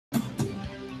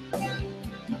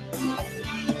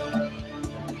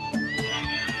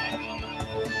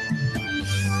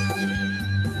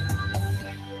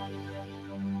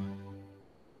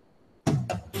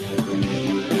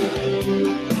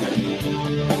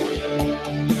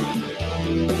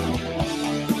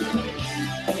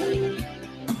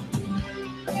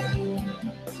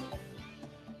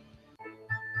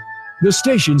the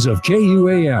stations of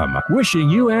KUAM, wishing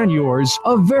you and yours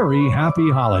a very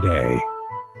happy holiday.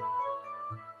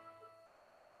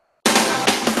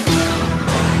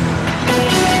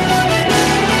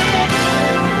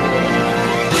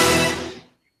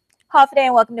 Hafa day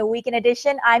and welcome to Weekend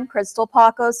Edition. I'm Krystal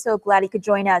Paco, so glad you could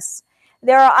join us.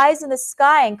 There are eyes in the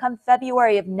sky, and come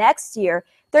February of next year,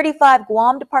 35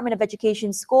 Guam Department of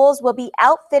Education schools will be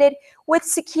outfitted with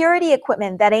security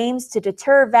equipment that aims to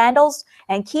deter vandals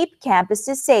and keep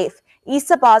campuses safe.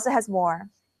 Isa Baza has more.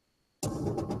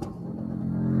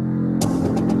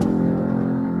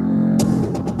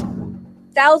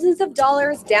 Thousands of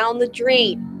dollars down the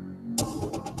drain.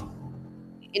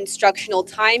 Instructional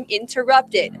time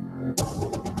interrupted.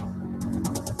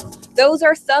 Those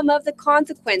are some of the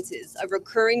consequences of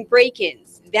recurring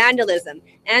break-ins, vandalism,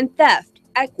 and theft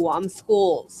at Guam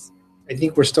schools. I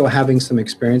think we're still having some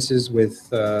experiences with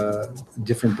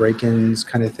different break-ins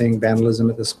kind of thing, vandalism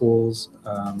at the schools.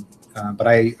 But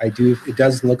it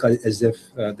does look as if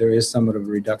there is somewhat of a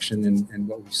reduction in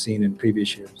what we've seen in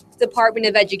previous years. Department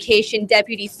of Education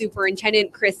Deputy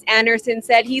Superintendent Chris Anderson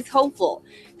said he's hopeful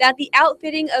that the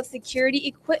outfitting of security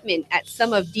equipment at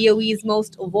some of DOE's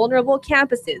most vulnerable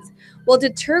campuses will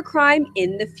deter crime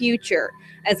in the future,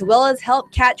 as well as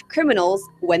help catch criminals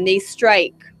when they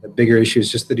strike. The bigger issue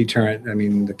is just the deterrent. I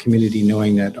mean, the community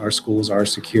knowing that our schools are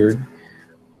secured,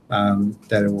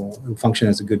 that it will function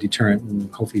as a good deterrent,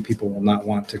 and hopefully people will not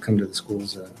want to come to the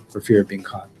schools for fear of being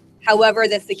caught. However,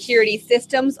 the security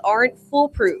systems aren't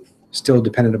foolproof. Still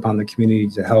dependent upon the community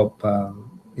to help,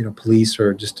 police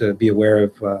or just to be aware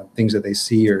of things that they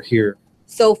see or hear.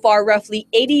 So far, roughly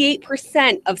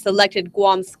 88% of selected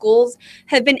Guam schools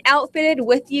have been outfitted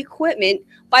with the equipment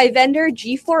by vendor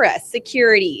G4S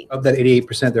Security. Of that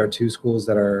 88%, there are 2 schools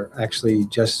that are actually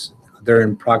they're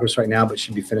in progress right now, but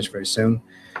should be finished very soon.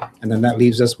 And then that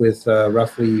leaves us with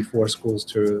roughly 4 schools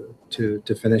to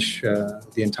finish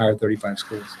the entire 35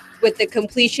 schools. With the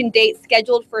completion date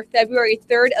scheduled for February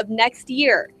 3rd of next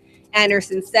year,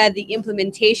 Anderson said the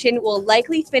implementation will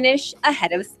likely finish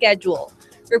ahead of schedule.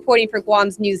 Reporting for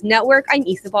Guam's News Network, I'm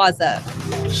Isa Baza.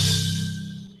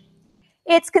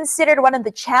 It's considered one of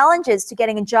the challenges to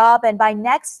getting a job, and by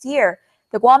next year,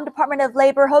 the Guam Department of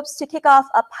Labor hopes to kick off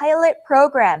a pilot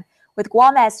program with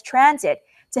Guam as Transit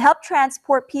to help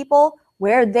transport people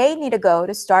where they need to go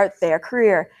to start their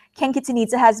career. Ken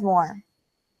Kitanidze has more.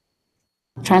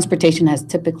 Transportation has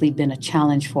typically been a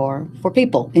challenge for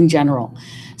people in general.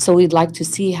 So we'd like to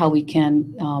see how we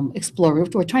can explore.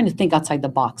 We're trying to think outside the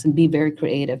box and be very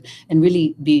creative and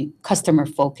really be customer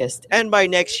focused. And by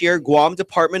next year, Guam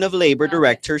Department of Labor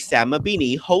Director Sam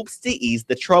Mabini hopes to ease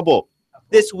the trouble.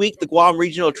 This week, the Guam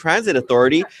Regional Transit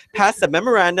Authority passed a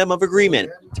memorandum of agreement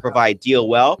to provide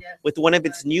DOL with one of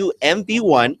its new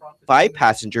MV1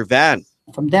 5-passenger van.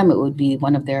 From them, it would be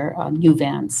one of their new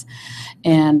vans.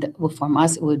 And from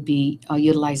us, it would be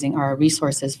utilizing our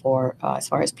resources for as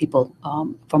far as people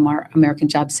from our American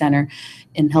Job Center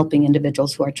in helping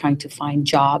individuals who are trying to find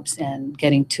jobs and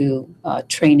getting to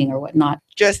training or whatnot.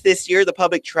 Just this year, the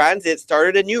public transit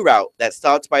started a new route that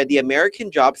stops by the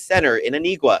American Job Center in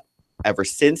Antigua. Ever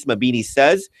since, Mabini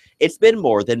says, it's been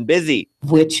more than busy.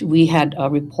 Which we had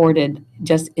reported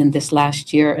just in this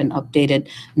last year an updated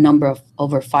number of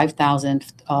over 5,000,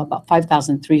 about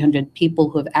 5,300 people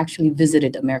who have actually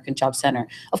visited American Job Center.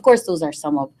 Of course, those are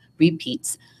some of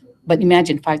repeats. But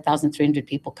imagine 5,300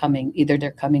 people coming, either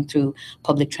they're coming through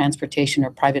public transportation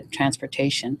or private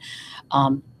transportation.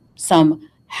 Some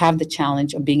have the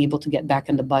challenge of being able to get back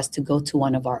on the bus to go to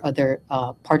one of our other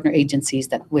partner agencies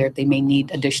where they may need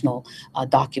additional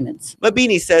documents.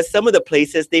 Mabini says some of the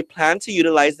places they plan to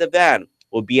utilize the van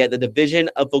will be at the Division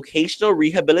of Vocational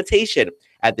Rehabilitation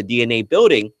at the DNA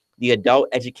Building, the Adult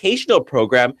Educational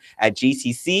Program at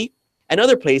GCC, and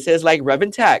other places like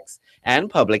Reventax and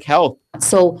Public Health.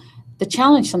 So the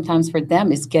challenge sometimes for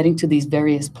them is getting to these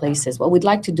various places. What we'd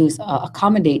like to do is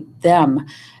accommodate them,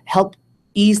 help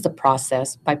ease the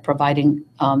process by providing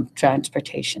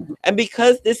transportation. And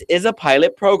because this is a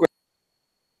pilot program,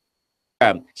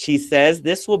 she says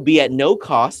this will be at no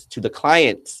cost to the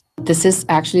clients. This is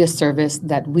actually a service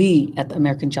that we at the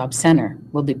American Job Center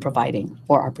will be providing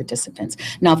for our participants.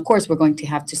 Now, of course, we're going to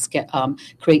have to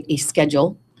create a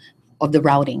schedule of the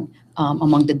routing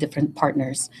among the different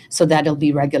partners so that it'll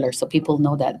be regular, so people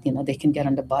know that they can get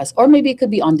on the bus, or maybe it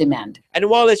could be on demand. And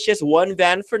while it's just one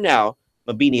van for now,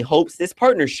 Mabini hopes this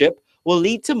partnership will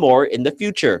lead to more in the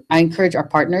future. I encourage our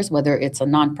partners, whether it's a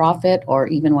nonprofit or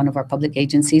even one of our public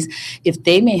agencies, if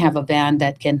they may have a van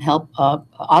that can help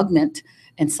augment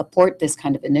and support this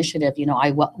kind of initiative,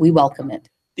 we welcome it.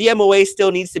 The MOA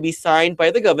still needs to be signed by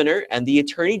the governor and the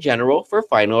Attorney General for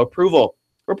final approval.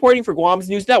 Reporting for Guam's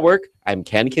News Network, I'm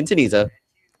Ken Quintaniza.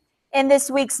 In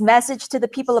this week's message to the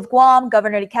people of Guam,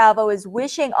 Governor DeCalvo is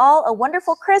wishing all a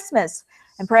wonderful Christmas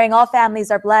and praying all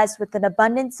families are blessed with an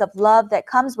abundance of love that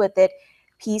comes with it,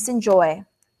 peace and joy.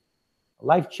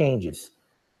 Life changes.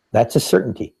 That's a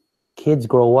certainty. Kids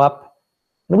grow up,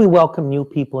 and we welcome new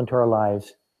people into our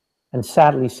lives and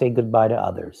sadly say goodbye to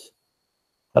others.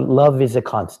 But love is a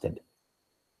constant.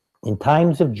 In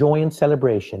times of joy and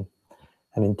celebration,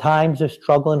 and in times of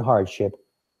struggle and hardship,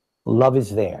 love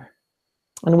is there.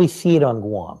 And we see it on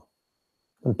Guam.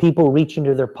 When people reach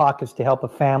into their pockets to help a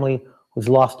family who's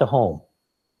lost a home,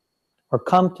 or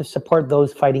come to support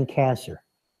those fighting cancer,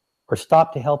 or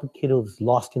stop to help a kid who's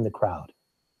lost in the crowd.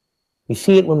 We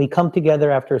see it when we come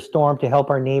together after a storm to help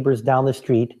our neighbors down the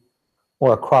street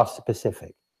or across the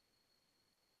Pacific.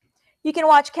 You can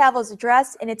watch Calvo's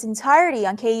address in its entirety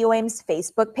on KUAM's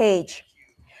Facebook page.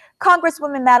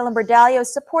 Congresswoman Madeline Bordallo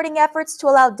is supporting efforts to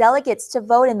allow delegates to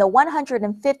vote in the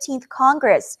 115th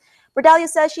Congress. Bordallo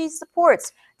says she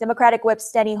supports Democratic Whip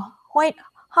Steny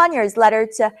Hoyer's letter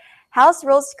to House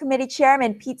Rules Committee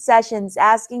Chairman Pete Sessions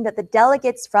asking that the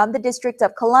delegates from the District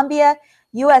of Columbia,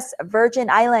 U.S. Virgin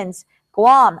Islands,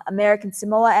 Guam, American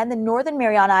Samoa, and the Northern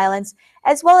Mariana Islands,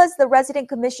 as well as the resident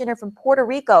commissioner from Puerto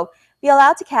Rico, be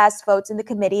allowed to cast votes in the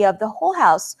committee of the whole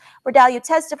House. Bordallo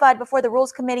testified before the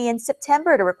Rules Committee in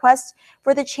September to request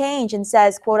for the change and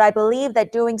says, quote, "I believe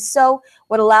that doing so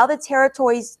would allow the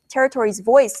territory's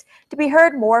voice to be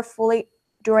heard more fully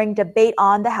during debate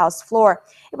on the House floor.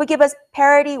 It would give us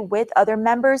parity with other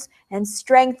members and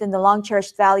strengthen the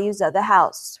long-cherished values of the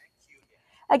House."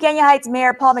 Agena Heights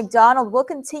Mayor Paul McDonald will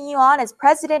continue on as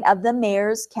president of the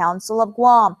Mayor's Council of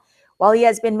Guam. While he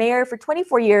has been mayor for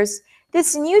 24 years,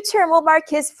 this new term will mark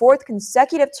his 4th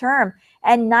consecutive term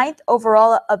and 9th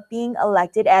overall of being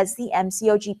elected as the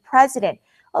MCOG president.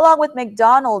 Along with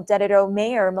McDonald, Dedito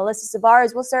Mayor Melissa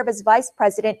Savares will serve as vice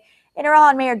president,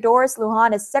 Inarahan Mayor Doris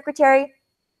Lujan as secretary,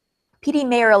 PD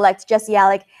Mayor-elect Jesse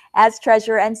Alec as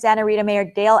treasurer, and Santa Rita Mayor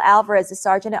Dale Alvarez as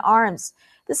sergeant-at-arms.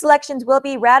 The selections will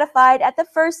be ratified at the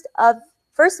first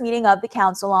meeting of the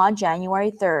council on January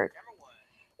 3rd.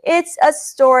 It's a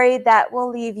story that will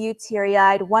leave you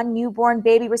teary-eyed. One newborn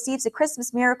baby receives a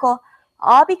Christmas miracle,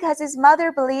 all because his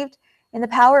mother believed in the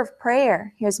power of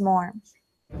prayer. Here's more.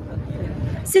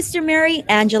 Sister Mary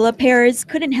Angela Perez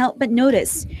couldn't help but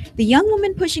notice the young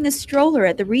woman pushing a stroller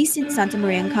at the recent Santa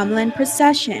Maria and Cumberland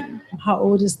procession. How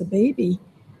old is the baby?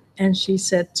 And she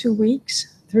said 2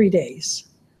 weeks, 3 days.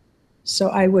 So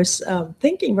I was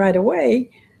thinking right away,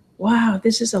 wow,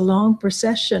 this is a long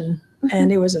procession.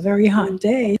 And it was a very hot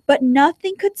day. But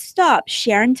nothing could stop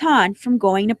Sharon Tan from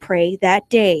going to pray that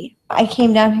day. I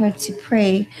came down here to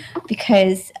pray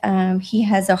because he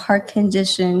has a heart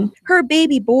condition. Her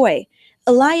baby boy,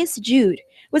 Elias Jude,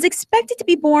 was expected to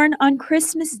be born on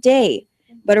Christmas Day,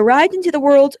 but arrived into the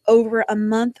world over a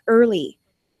month early.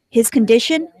 His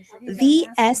condition?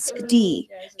 VSD,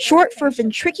 short for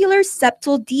ventricular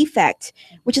septal defect,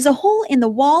 which is a hole in the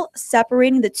wall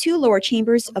separating the 2 lower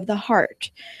chambers of the heart.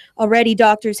 Already,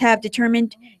 doctors have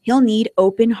determined he'll need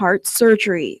open heart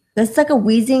surgery. It's like a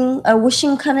wheezing, a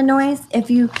whooshing kind of noise.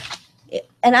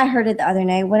 And I heard it the other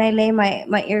night. When I lay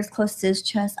my ears close to his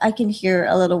chest, I can hear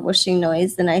a little whooshing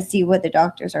noise, and I see what the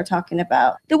doctors are talking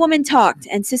about. The woman talked,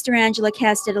 and Sister Angela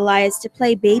casted Elias to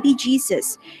play Baby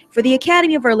Jesus for the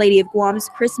Academy of Our Lady of Guam's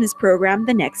Christmas program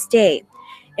the next day.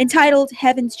 Entitled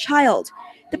Heaven's Child,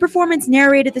 the performance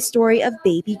narrated the story of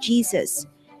Baby Jesus.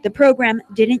 The program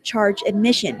didn't charge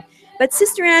admission, but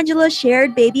Sister Angela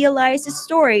shared baby Elias'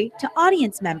 story to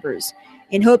audience members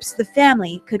in hopes the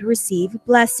family could receive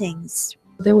blessings.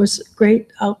 There was great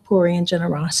outpouring and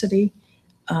generosity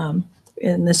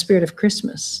in the spirit of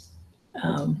Christmas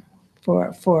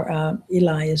for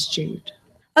Elias Jude.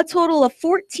 A total of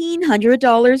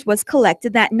 $1,400 was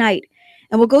collected that night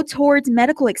and will go towards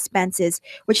medical expenses,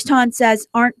 which Tan says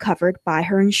aren't covered by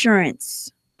her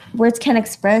insurance. Words can't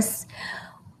express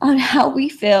on how we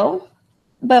feel,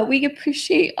 but we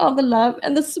appreciate all the love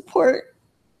and the support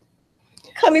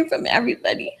coming from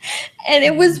everybody. And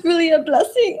it was really a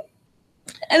blessing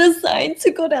and a sign to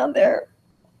go down there.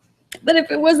 But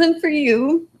if it wasn't for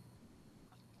you,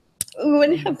 we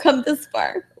wouldn't have come this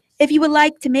far. If you would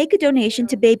like to make a donation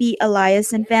to baby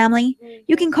Elias and family,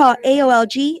 you can call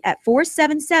AOLG at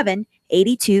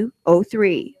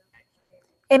 477-8203.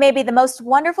 It may be the most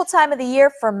wonderful time of the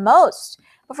year for most,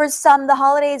 but for some, the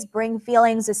holidays bring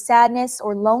feelings of sadness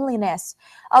or loneliness.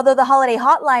 Although the holiday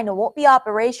hotline won't be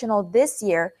operational this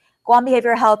year, Guam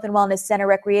Behavioral Health and Wellness Center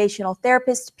recreational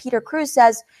therapist Peter Cruz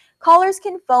says callers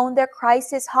can phone their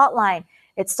crisis hotline.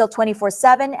 It's still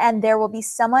 24/7, and there will be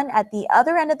someone at the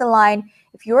other end of the line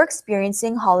if you're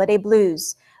experiencing holiday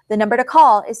blues. The number to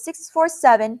call is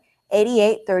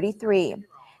 647-8833.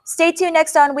 Stay tuned.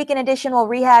 Next on Weekend Edition, we'll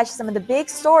rehash some of the big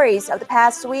stories of the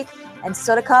past week, and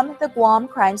still to come, the Guam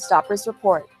Crime Stoppers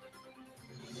report.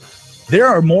 There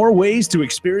are more ways to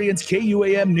experience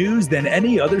KUAM News than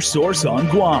any other source on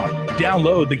Guam.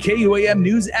 Download the KUAM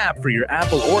News app for your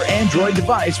Apple or Android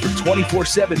device for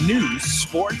 24/7 news,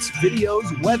 sports,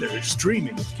 videos, weather,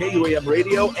 streaming with KUAM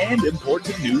radio, and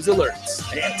important news alerts.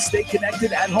 And stay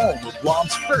connected at home with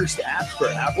Guam's first app for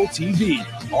Apple TV.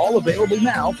 All available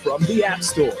now from the App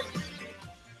Store.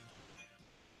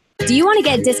 Do you want to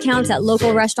get discounts at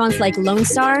local restaurants like Lone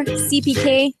Star,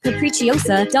 CPK,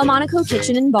 Capricciosa, Delmonico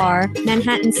Kitchen and Bar,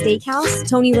 Manhattan Steakhouse,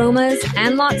 Tony Roma's,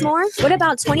 and lots more? What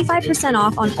about 25%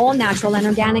 off on all natural and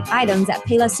organic items at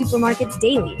Payless Supermarkets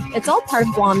daily? It's all part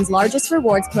of Guam's largest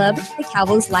rewards club, the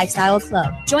Calvo's Lifestyle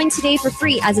Club. Join today for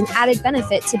free as an added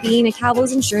benefit to being a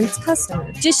Calvo's Insurance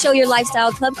customer. Just show your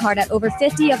Lifestyle Club card at over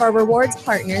 50 of our rewards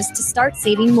partners to start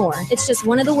saving more. It's just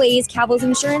one of the ways Calvo's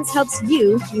Insurance helps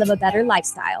you live a better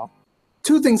lifestyle.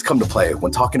 Two things come to play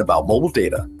when talking about mobile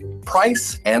data: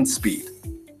 price and speed.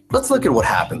 Let's look at what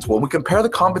happens when we compare the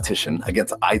competition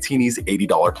against iTeeny's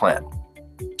 $80 plan.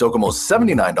 Docomo's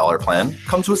 $79 plan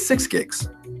comes with 6 gigs.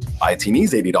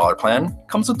 iTeeny's $80 plan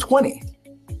comes with 20.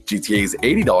 GTA's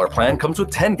 $80 plan comes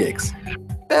with 10 gigs.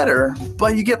 Better,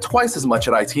 but you get twice as much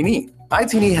at iTeeny.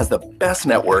 iTeeny has the best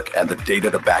network and the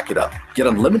data to back it up. Get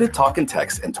unlimited talk and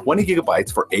text and 20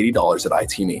 gigabytes for $80 at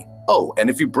iTeeny. Oh, and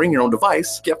if you bring your own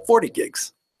device, get 40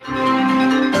 gigs.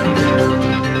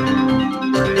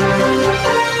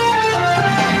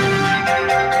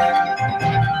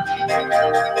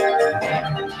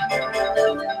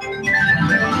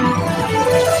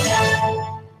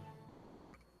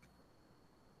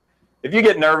 If you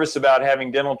get nervous about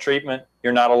having dental treatment,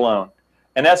 you're not alone.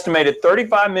 An estimated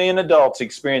 35 million adults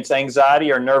experience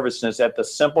anxiety or nervousness at the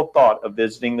simple thought of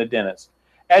visiting the dentist.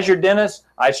 As your dentist,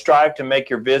 I strive to make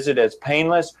your visit as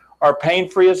painless or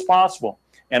pain-free as possible.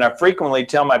 And I frequently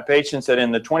tell my patients that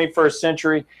in the 21st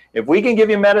century, if we can give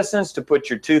you medicines to put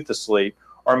your tooth to sleep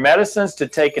or medicines to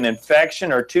take an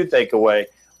infection or toothache away,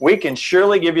 we can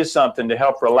surely give you something to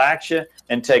help relax you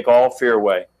and take all fear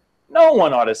away. No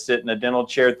one ought to sit in a dental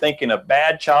chair thinking of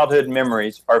bad childhood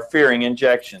memories or fearing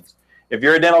injections. If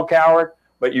you're a dental coward,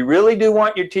 but you really do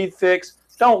want your teeth fixed,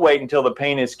 don't wait until the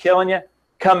pain is killing you.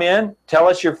 Come in, tell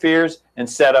us your fears, and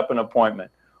set up an appointment.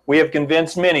 We have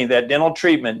convinced many that dental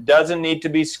treatment doesn't need to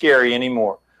be scary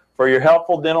anymore. For your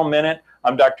helpful dental minute,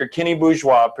 I'm Dr. Kenny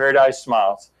Bourgeois of Paradise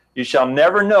Smiles. You shall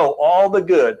never know all the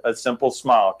good a simple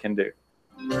smile can do.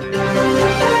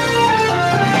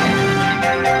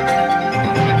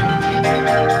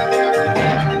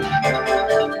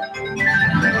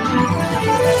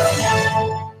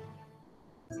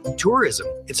 Tourism.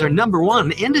 It's our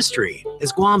 #1 industry.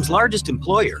 As Guam's largest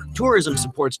employer, tourism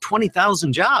supports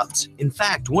 20,000 jobs. In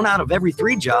fact, 1 out of every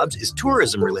 3 jobs is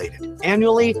tourism related.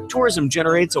 Annually, tourism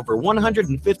generates over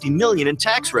 $150 million in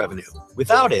tax revenue.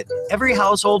 Without it, every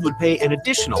household would pay an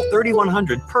additional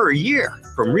 $3,100 per year.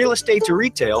 From real estate to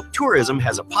retail, tourism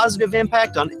has a positive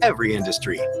impact on every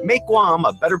industry. Make Guam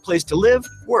a better place to live,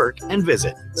 work, and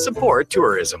visit. Support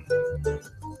tourism.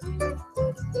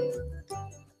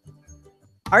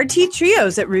 RT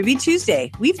Trios at Ruby Tuesday.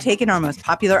 We've taken our most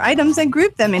popular items and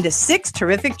grouped them into 6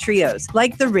 terrific trios,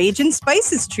 like the Ragin'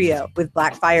 Spices Trio, with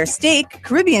black fire steak,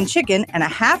 Caribbean chicken, and a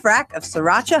half rack of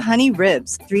sriracha honey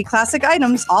ribs. 3 classic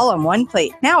items all on one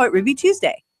plate. Now at Ruby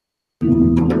Tuesday.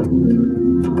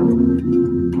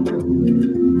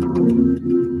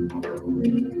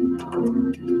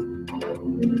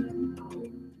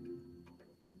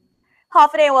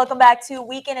 Hafide, and welcome back to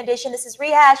Weekend Edition. This is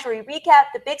Rehash, where we recap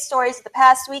the big stories of the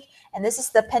past week, and this is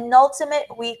the penultimate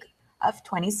week of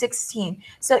 2016.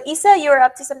 So, Isa, you were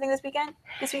up to something this week?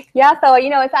 Yeah, so,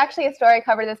 it's actually a story I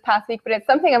covered this past week, but it's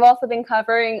something I've also been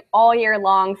covering all year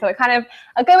long. So, it kind of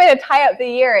a good way to tie up the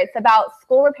year. It's about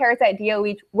school repairs at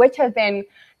DOE, which have been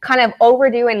kind of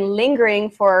overdue and lingering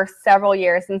for several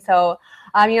years. And so,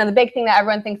 the big thing that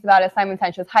everyone thinks about is Simon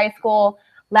Sanchez High School.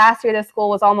 Last year, the school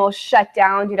was almost shut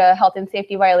down due to health and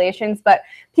safety violations, but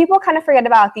people kind of forget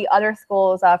about the other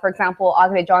schools. For example,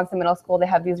 Agave Johnson Middle School, they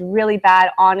have these really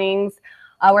bad awnings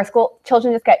where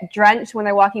children just get drenched when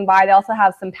they're walking by. They also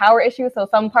have some power issues, so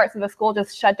some parts of the school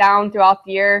just shut down throughout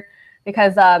the year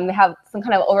because they have some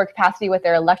kind of overcapacity with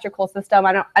their electrical system.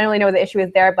 I don't really know what the issue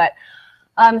is there, but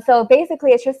so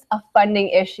basically it's just a funding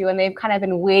issue, and they've kind of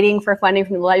been waiting for funding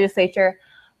from the legislature.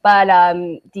 but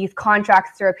these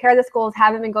contracts to repair the schools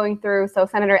haven't been going through. So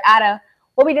Senator Atta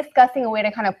will be discussing a way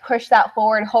to kind of push that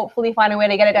forward, hopefully find a way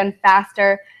to get it done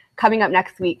faster coming up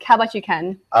next week. How about you,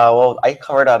 Ken? Well, I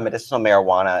covered medicinal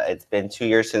marijuana. It's been 2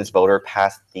 years since voter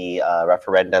passed the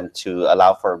referendum to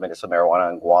allow for medicinal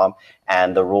marijuana in Guam,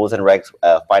 and the rules and regs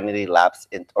finally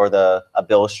lapsed, a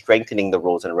bill strengthening the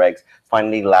rules and regs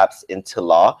finally lapsed into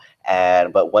law.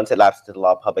 But once it lapsed into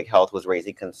law, public health was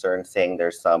raising concerns, saying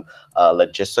there's some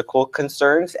logistical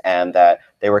concerns, and that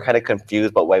they were kind of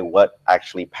confused about what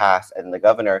actually passed. And the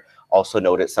governor also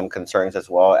noted some concerns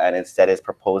as well, and instead is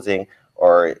proposing,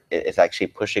 or is actually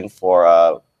pushing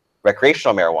for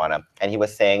recreational marijuana. And he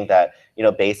was saying that,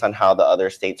 based on how the other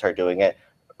states are doing it,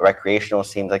 recreational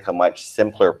seems like a much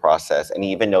simpler process. And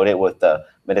he even noted with the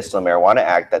Medicinal Marijuana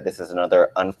Act that this is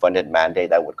another unfunded mandate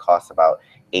that would cost about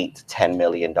 $8 to $10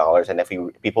 million. And if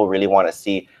people really want to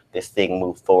see this thing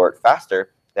move forward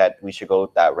faster, that we should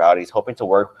go that route. He's hoping to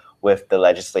work with the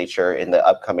legislature in the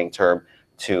upcoming term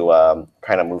to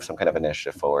kind of move some kind of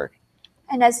initiative forward.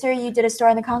 And Esther, you did a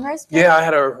story in the Congress? Yeah, I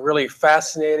had a really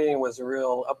fascinating, it was a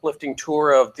real uplifting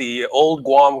tour of the old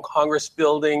Guam Congress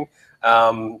building,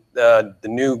 the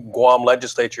new Guam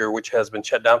legislature, which has been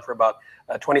shut down for about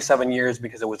 27 years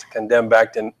because it was condemned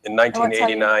back in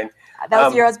 1989. That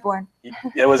was the year I was born.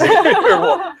 It was the year you were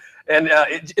born. And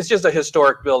it's just a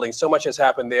historic building. So much has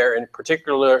happened there, and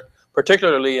particularly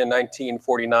in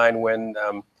 1949 when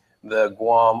the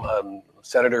Guam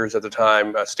senators at the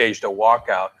time staged a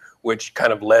walkout, which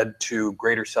kind of led to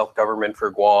greater self-government for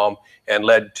Guam and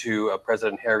led to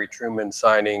President Harry Truman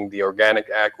signing the Organic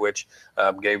Act, which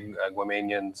gave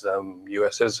Guamanians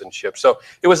U.S. citizenship. So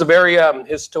it was a very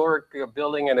historic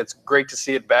building, and it's great to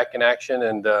see it back in action.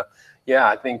 And yeah,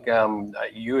 I think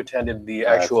you attended the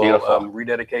actual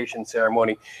rededication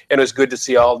ceremony, and it was good to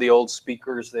see all the old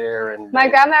speakers there. And my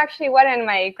grandma actually went in.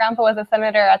 My grandpa was a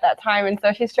senator at that time, and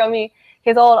so she showed me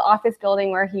his old office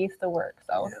building where he used to work.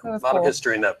 So yeah, it was a lot of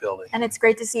history in that building. And it's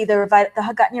great to see the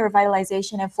Hagåtña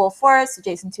revitalization in full force.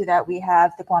 Adjacent to that, we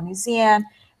have the Guam Museum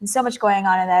and so much going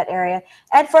on in that area.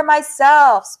 And for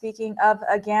myself, speaking of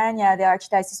Agana, the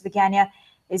Archdiocese of Agana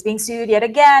is being sued yet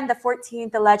again, the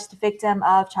 14th alleged victim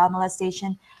of child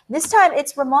molestation. This time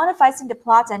it's Ramon Faisal de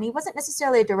Plata, and he wasn't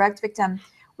necessarily a direct victim.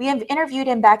 We have interviewed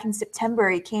him back in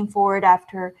September. He came forward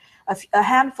after a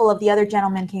handful of the other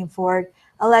gentlemen came forward,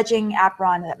 alleging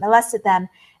Apron that molested them.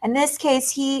 In this case,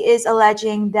 he is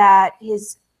alleging that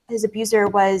his abuser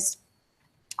was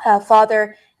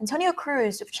Father Antonio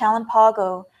Cruz of Krystal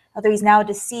Paco, although he's now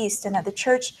deceased, and that the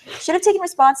church should have taken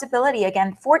responsibility.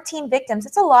 Again, 14 victims,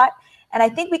 it's a lot, and I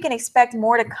think we can expect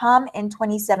more to come in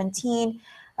 2017.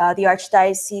 The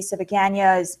Archdiocese of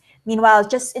Agana is, meanwhile,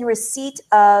 just in receipt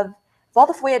of all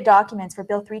the FOIA documents for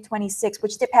Bill 326,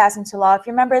 which did pass into law. If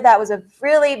you remember, that was a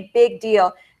really big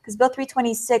deal, because Bill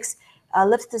 326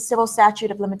 lifts the civil statute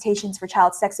of limitations for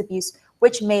child sex abuse,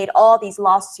 which made all these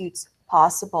lawsuits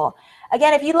possible.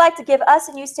 Again, if you'd like to give us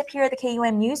a news tip here at the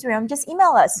KUAM Newsroom, just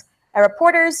email us at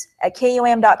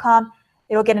reporters@kuam.com.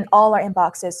 It'll get in all our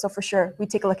inboxes, so for sure, we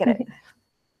take a look at it.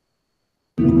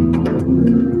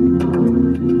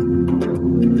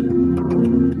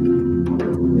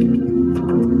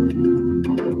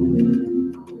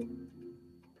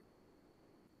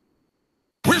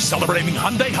 Celebrating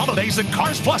Hyundai holidays at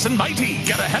Cars Plus and Mighty.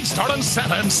 Get a head start on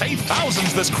Santa and save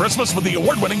thousands this Christmas with the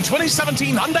award-winning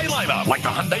 2017 Hyundai lineup, like the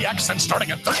Hyundai Accent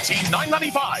starting at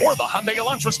 $13,995 or the Hyundai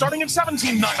Elantra starting at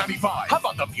 $17,995. How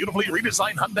about the beautifully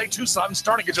redesigned Hyundai Tucson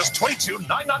starting at just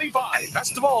 $22,995?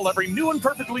 Best of all, every new and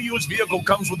perfectly used vehicle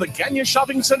comes with a Ganya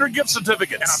Shopping Center gift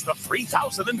certificate and up to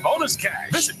 $3,000 in bonus cash.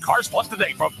 Visit Cars Plus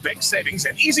today for big savings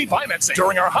and easy financing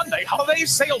during our Hyundai holiday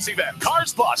sales event.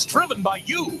 Cars Plus, driven by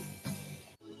you.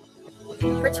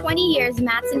 For 20 years,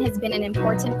 Matson has been an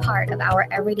important part of our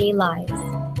everyday lives.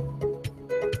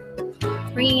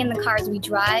 Bringing in the cars we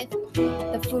drive,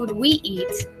 the food we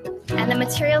eat, and the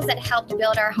materials that helped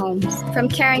build our homes. From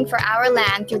caring for our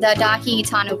land through the Daki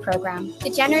Itanu program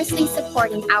to generously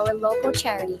supporting our local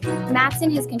charities, Matson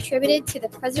has contributed to the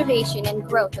preservation and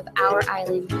growth of our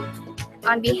island.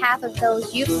 On behalf of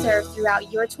those you've served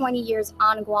throughout your 20 years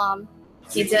on Guam,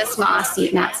 Sidus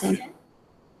Ma'asi, Matson.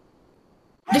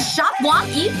 The Shop Guam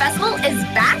E-Festival is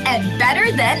back and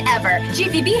better than ever.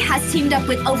 GVB has teamed up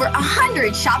with over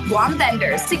 100 Shop Guam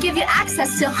vendors to give you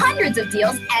access to hundreds of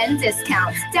deals and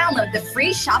discounts. Download the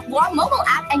free Shop Guam mobile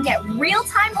app and get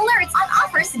real-time alerts on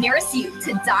offers nearest you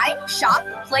to dine, shop,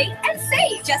 play, and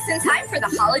save. Just in time for the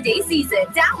holiday season.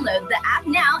 Download the app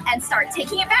now and start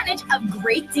taking advantage of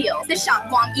great deals. The Shop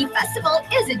Guam E-Festival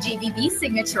is a GVB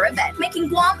signature event, making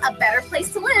Guam a better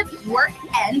place to live, work,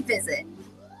 and visit.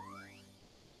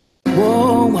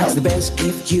 It's the best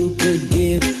gift you could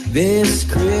give this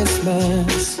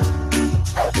Christmas.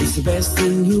 It's the best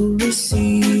thing you'll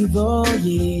receive all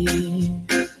year.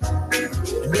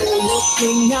 You're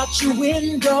looking out your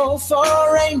window for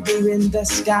a rainbow in the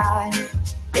sky.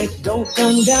 It don't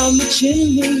come down the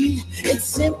chimney. It's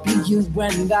simply you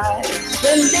and I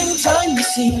spending time, you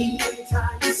see,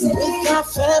 with our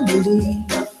family.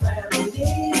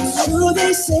 It's true,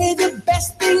 they say the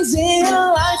best things in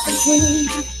life are free,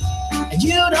 and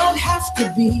you don't have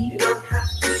to be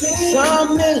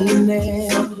some millionaire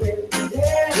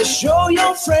to show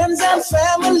your friends and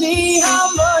family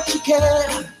how much you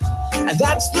care. And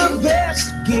that's the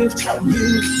best gift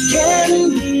you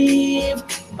can give.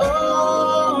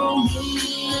 Oh,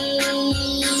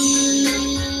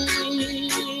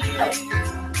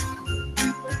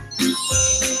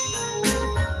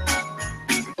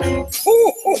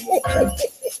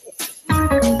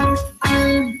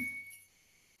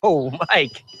 Oh,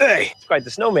 Mike. Hey. It's quite the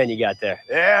snowman you got there.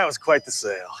 Yeah, it was quite the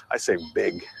sale. I saved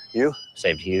big. You?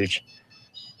 Saved huge.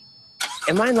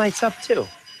 And mine lights up too.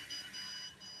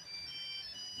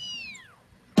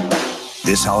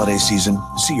 This holiday season,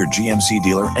 see your GMC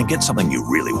dealer and get something you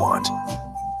really want.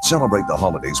 Celebrate the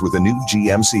holidays with a new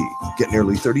GMC. Get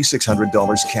nearly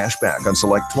 $3,600 cash back on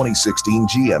select 2016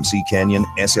 GMC Canyon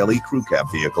SLE Crew Cab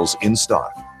vehicles in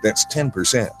stock. That's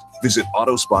 10%. Visit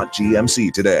AutoSpot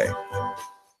GMC today.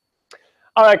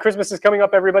 All right, Christmas is coming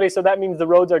up, everybody, so that means the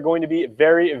roads are going to be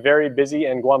very, very busy,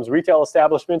 and Guam's retail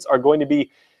establishments are going to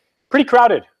be pretty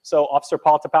crowded. So Officer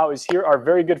Paul Tapao is here, our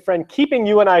very good friend, keeping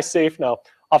you and I safe. Now,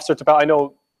 Officer Tapao, I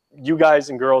know you guys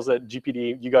and girls at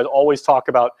GPD, you guys always talk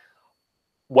about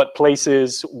what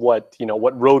places, what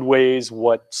roadways,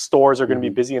 what stores are going to be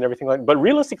busy and everything like that. But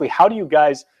realistically, how do you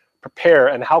guys prepare,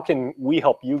 and how can we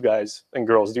help you guys and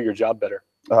girls do your job better?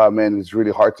 Man, it's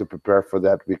really hard to prepare for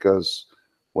that, because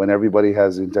when everybody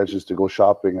has intentions to go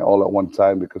shopping all at one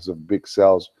time because of big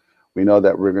sales, we know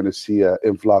that we're going to see an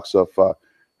influx of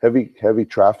heavy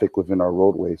traffic within our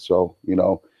roadway. So,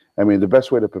 the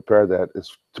best way to prepare that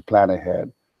is to plan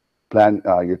ahead. Plan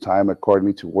your time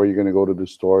accordingly to where you're going to go to the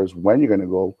stores, when you're going to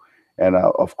go, and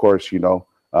of course,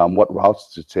 what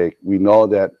routes to take. We know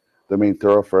that the main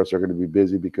thoroughfares are going to be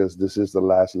busy because this is the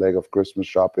last leg of Christmas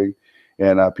shopping,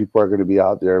 and people are going to be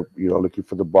out there, looking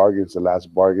for the bargains, the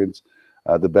last bargains,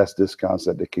 the best discounts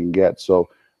that they can get. So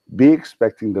be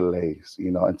expecting delays,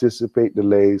 anticipate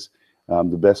delays. The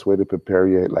best way to prepare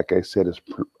you, like I said, is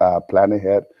plan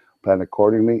ahead, plan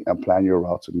accordingly, and plan your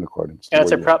routes in accordance. And I'd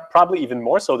say probably even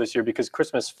more so this year, because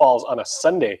Christmas falls on a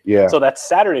Sunday. Yeah. So that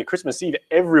Saturday, Christmas Eve,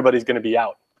 everybody's going to be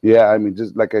out. Yeah,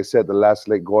 just like I said, the last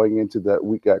leg going into that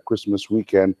week at Christmas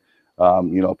weekend,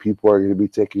 people are going to be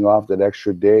taking off that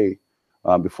extra day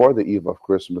before the eve of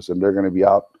Christmas, and they're going to be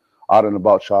out and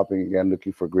about shopping again,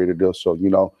 looking for greater deals. So,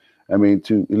 to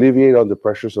alleviate all the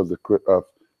pressures of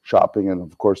shopping and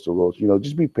of course the roads,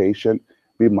 just be patient,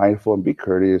 be mindful, and be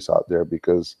courteous out there,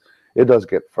 because it does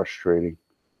get frustrating.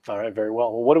 All right, very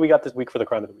well. Well, what do we got this week for the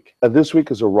crime of the week? This week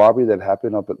is a robbery that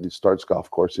happened up at the Starts Golf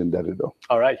Course in Dededo.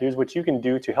 All right, here's what you can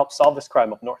do to help solve this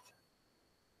crime up north.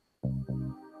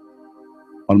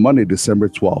 On Monday, December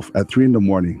 12th, at 3 in the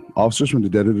morning, officers from the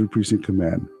Dededo Precinct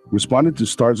Command responded to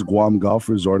Starts Guam Golf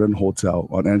Resort and Hotel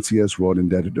on NCS Road in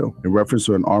Dededo in reference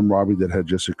to an armed robbery that had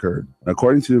just occurred.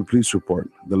 According to the police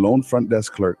report, the lone front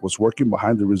desk clerk was working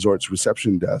behind the resort's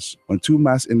reception desk when two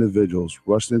masked individuals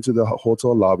rushed into the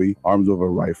hotel lobby armed with a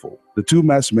rifle. The two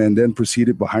masked men then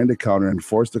proceeded behind the counter and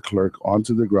forced the clerk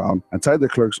onto the ground and tied the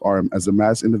clerk's arm as the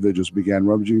masked individuals began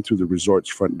rummaging through the resort's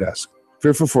front desk.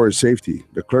 Fearful for his safety,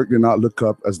 the clerk did not look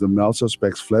up as the male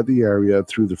suspects fled the area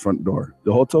through the front door.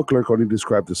 The hotel clerk only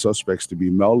described the suspects to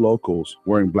be male locals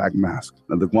wearing black masks.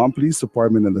 Now, the Guam Police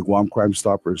Department and the Guam Crime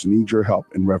Stoppers need your help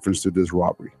in reference to this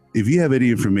robbery. If you have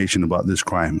any information about this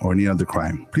crime or any other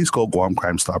crime, please call Guam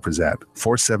Crime Stoppers at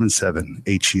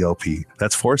 477-HELP.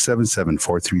 That's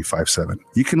 477-4357.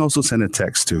 You can also send a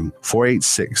text to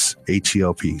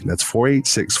 486-HELP. That's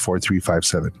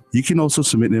 486-4357. You can also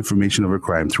submit information of a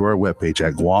crime through our webpage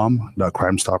at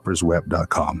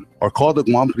guam.crimestoppersweb.com or call the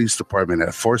Guam Police Department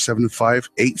at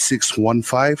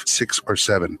 475-8615 6 or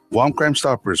 7. Guam Crime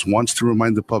Stoppers wants to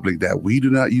remind the public that we do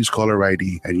not use caller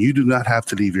ID and you do not have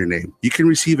to leave your name. You can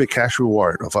receive a cash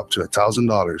reward of up to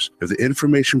 $1,000 if the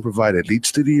information provided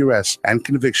leads to the arrest and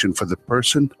conviction for the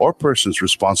person or persons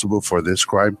responsible for this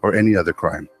crime or any other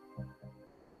crime.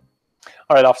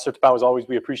 All right, Officer Tapao, as always,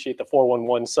 we appreciate the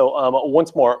 411. So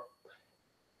once more,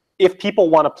 if people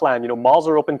want to plan, malls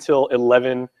are open till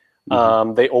 11.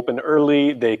 They open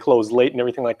early, they close late and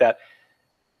everything like that.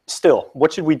 Still,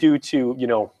 what should we do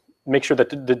to, make sure that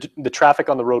the traffic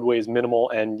on the roadway is minimal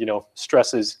and, you know,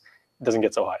 doesn't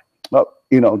get so high? Well,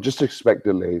 you know, just expect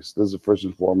delays. This is first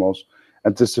and foremost.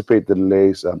 Anticipate the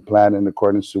delays and plan in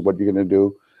accordance to what you're going to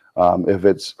do. If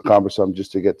it's cumbersome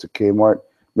just to get to Kmart,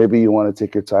 maybe you want to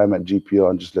take your time at GPO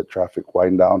and just let traffic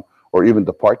wind down, or even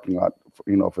the parking lot,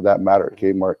 you know, for that matter, at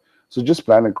Kmart. So just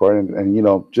plan accordingly, and, you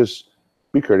know, just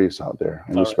be courteous out there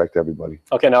and respect everybody.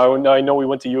 Okay, now I know we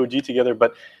went to UOG together,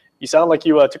 but you sound like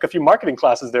you took a few marketing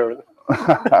classes there.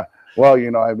 Well,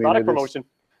 you know, I mean, product promotion.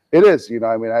 It is, you know,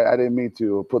 I mean, I didn't mean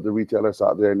to put the retailers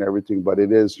out there and everything, but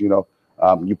it is, you know,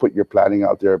 you put your planning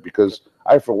out there, because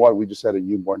for one, we just had a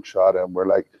newborn shot, and we're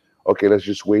like, okay, let's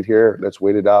just wait here. Let's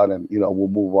wait it out, and, you know, we'll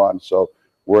move on. So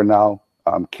we're now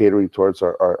catering towards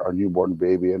our newborn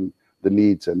baby and the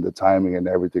needs and the timing and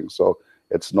everything. So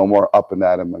it's no more up and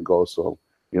at 'em and go. So,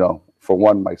 you know, for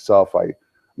one, myself,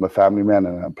 I'm a family man,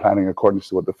 and I'm planning according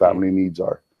to what the family needs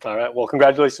are. All right. Well,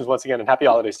 congratulations once again, and happy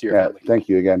holidays to your family. Thank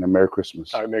you again, and Merry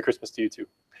Christmas. All right. Merry Christmas to you too.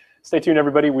 Stay tuned,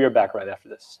 everybody. We are back right after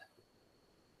this.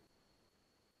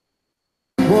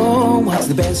 Whoa, what's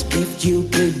the best gift you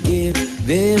could give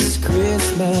this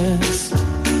Christmas?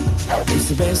 It's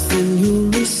the best thing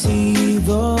you'll receive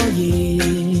all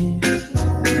year.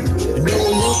 No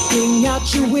looking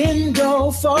out your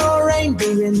window for a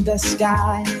rainbow in the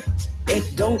sky.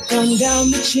 It don't come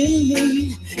down the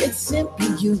chimney. It's simply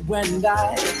you and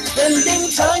I spending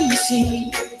time, you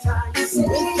see,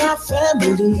 with our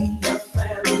family.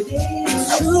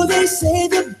 It's true, they say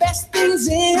the best things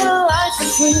in life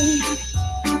are free,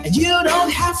 and you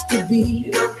don't have to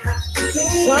be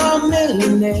some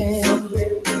millionaire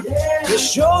to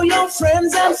show your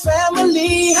friends and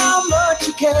family how much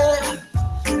you care.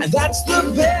 And that's the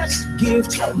best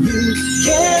gift you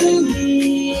can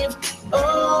give.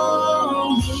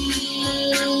 Oh,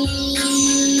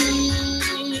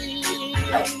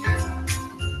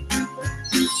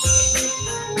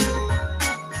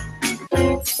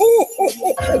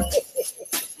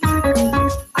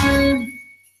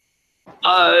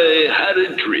 I had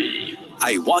a dream.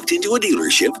 I walked into a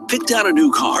dealership, picked out a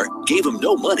new car, gave them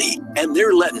no money, and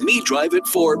they're letting me drive it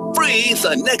for free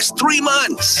the next 3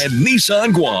 months. At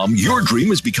Nissan Guam, your dream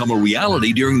has become a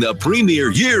reality during the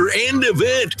premier year-end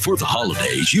event. For the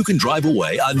holidays, you can drive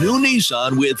away a new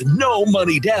Nissan with no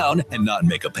money down and not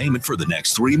make a payment for the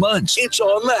next 3 months. It's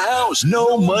on the house,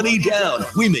 no money down.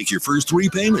 We make your first 3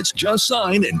 payments. Just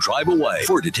sign and drive away.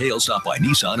 For details, stop by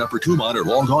Nissan Upper Tumon or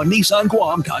log on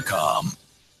nissanguam.com.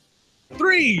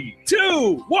 3,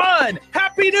 2, 1,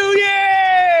 Happy New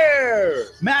Year!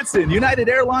 Matson, United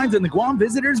Airlines, and the Guam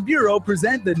Visitors Bureau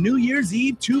present the New Year's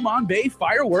Eve Tumon Bay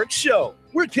Fireworks Show.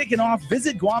 We're kicking off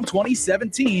Visit Guam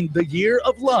 2017, the Year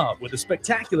of Love, with a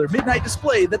spectacular midnight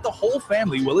display that the whole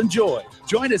family will enjoy.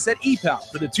 Join us at EPAL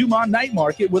for the Tumon Night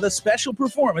Market with a special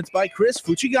performance by Chris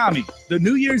Fuchigami. The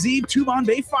New Year's Eve Tumon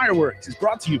Bay Fireworks is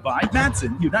brought to you by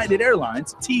Matson, United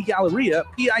Airlines, T Galleria,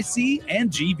 PIC, and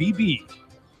GVB.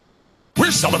 We're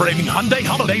celebrating Hyundai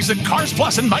holidays at Cars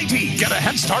Plus and Mighty. Get a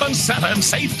head start on Santa and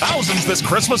save thousands this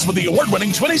Christmas with the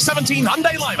award-winning 2017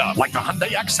 Hyundai lineup, like the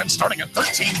Hyundai Accent starting at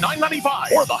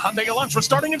 $13,995 or the Hyundai Elantra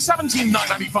starting at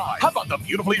 $17,995. How about the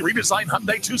beautifully redesigned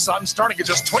Hyundai Tucson starting at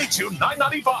just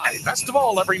 $22,995? Best of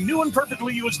all, every new and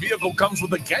perfectly used vehicle comes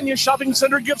with a Ganya Shopping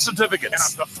Center gift certificate and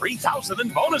up to $3,000 in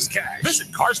bonus cash.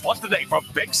 Visit Cars Plus today for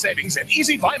big savings and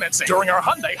easy financing during our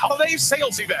Hyundai Holiday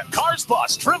Sales Event. Cars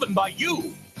Plus, driven by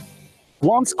you.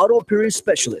 Guam's auto appearance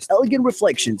specialist, Elegant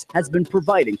Reflections, has been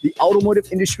providing the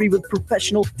automotive industry with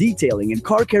professional detailing and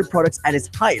car care products at its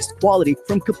highest quality,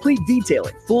 from complete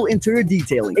detailing, full interior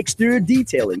detailing, exterior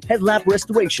detailing, headlamp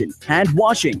restoration, hand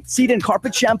washing, seat and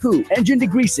carpet shampoo, engine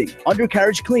degreasing,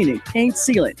 undercarriage cleaning, paint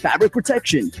sealant, fabric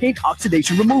protection, paint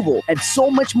oxidation removal, and so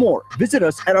much more. Visit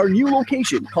us at our new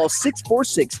location. Call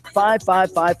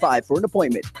 646-5555 for an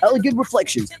appointment. Elegant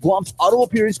Reflections, Guam's auto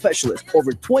appearance specialist,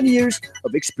 over 20 years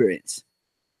of experience.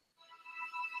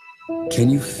 Can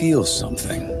you feel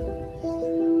something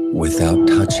without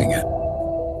touching it?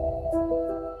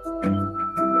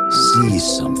 See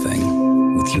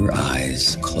something with your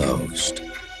eyes closed.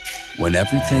 When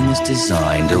everything is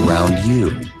designed around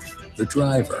you, the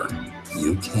driver,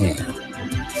 you can.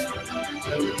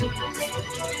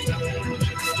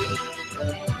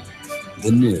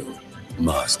 The new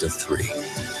Mazda 3.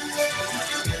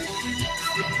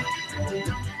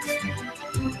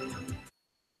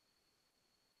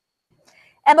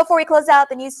 And before we close out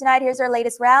the news tonight, here's our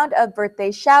latest round of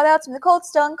birthday shout-outs from the Cold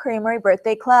Stone Creamery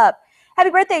Birthday Club. Happy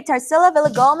birthday, Tarsila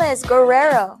Villagomez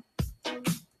Guerrero.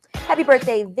 Happy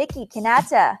birthday, Vicky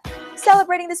Kanata.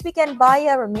 Celebrating this weekend,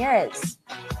 Baya Ramirez.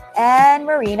 And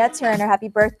Marina Turner, happy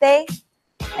birthday.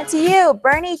 And to you,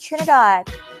 Bernie Trinidad.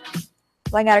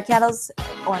 Blowing out our candles,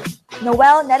 or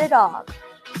Noel Netadog.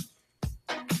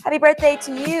 Happy birthday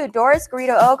to you, Doris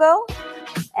Garrido Ogo.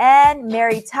 And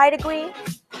Mary Tidegui.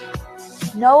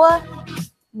 Noah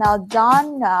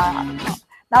Maldonado.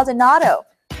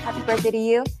 Happy birthday to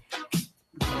you.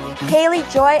 Haley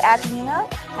Joy Atenina.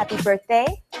 Happy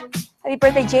birthday. Happy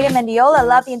birthday, Jada Mendiola.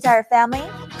 Love the entire family.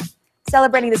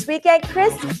 Celebrating this weekend,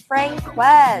 Chris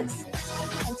Franquez.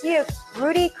 And to you,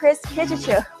 Rudy Chris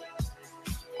Kichichu.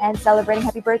 And celebrating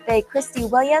happy birthday, Christy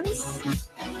Williams,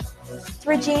 to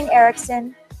Regine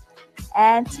Erickson,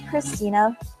 and to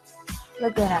Christina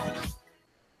Laguna.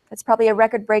 That's probably a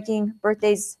record-breaking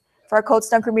birthdays for our Cold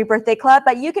Stone Creamery Birthday Club,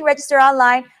 but you can register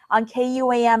online on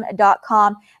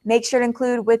KUAM.com. Make sure to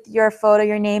include with your photo,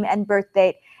 your name, and birth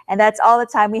date. And that's all the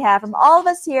time we have from all of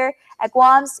us here at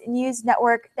Guam's News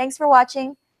Network. Thanks for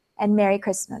watching, and Merry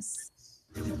Christmas.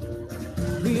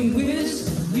 We wish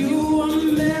you a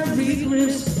Merry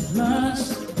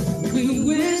Christmas. We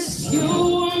wish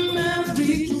you a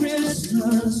Merry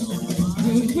Christmas.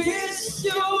 We wish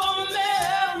you a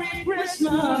Merry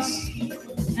Christmas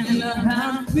and a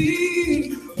Happy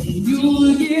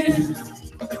New Year.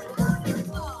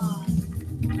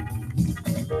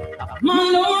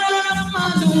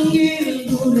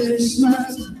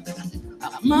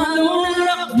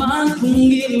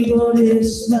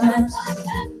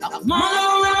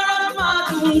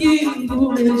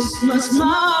 Christmas,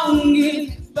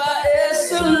 mangi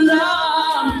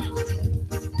paesalam.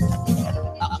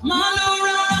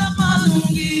 Manora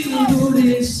mangi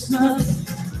Christmas,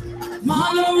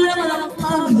 manora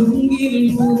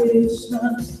mangi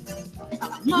Christmas,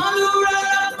 manora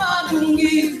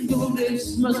mangi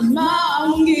Christmas,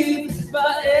 mangi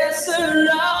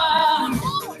paesalam.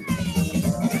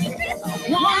 I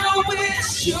wanna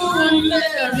wish you a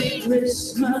Merry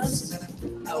Christmas.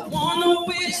 I wanna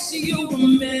wish you a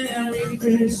Merry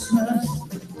Christmas.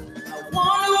 I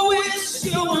wanna wish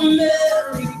you a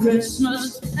Merry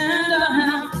Christmas and a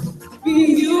Happy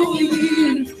New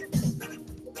Year.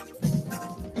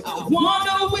 I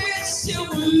wanna wish you a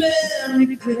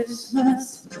Merry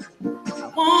Christmas. I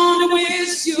wanna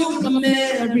wish you a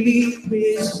Merry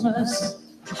Christmas.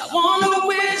 I wanna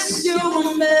wish you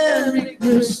a Merry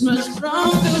Christmas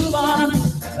from the bottom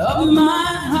of my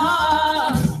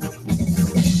heart.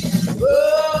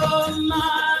 Oh,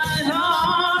 my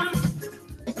heart.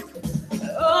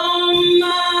 Oh,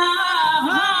 my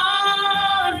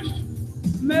heart.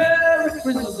 Merry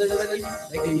Christmas, everybody.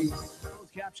 Thank you.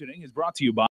 Captioning is brought to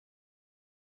you by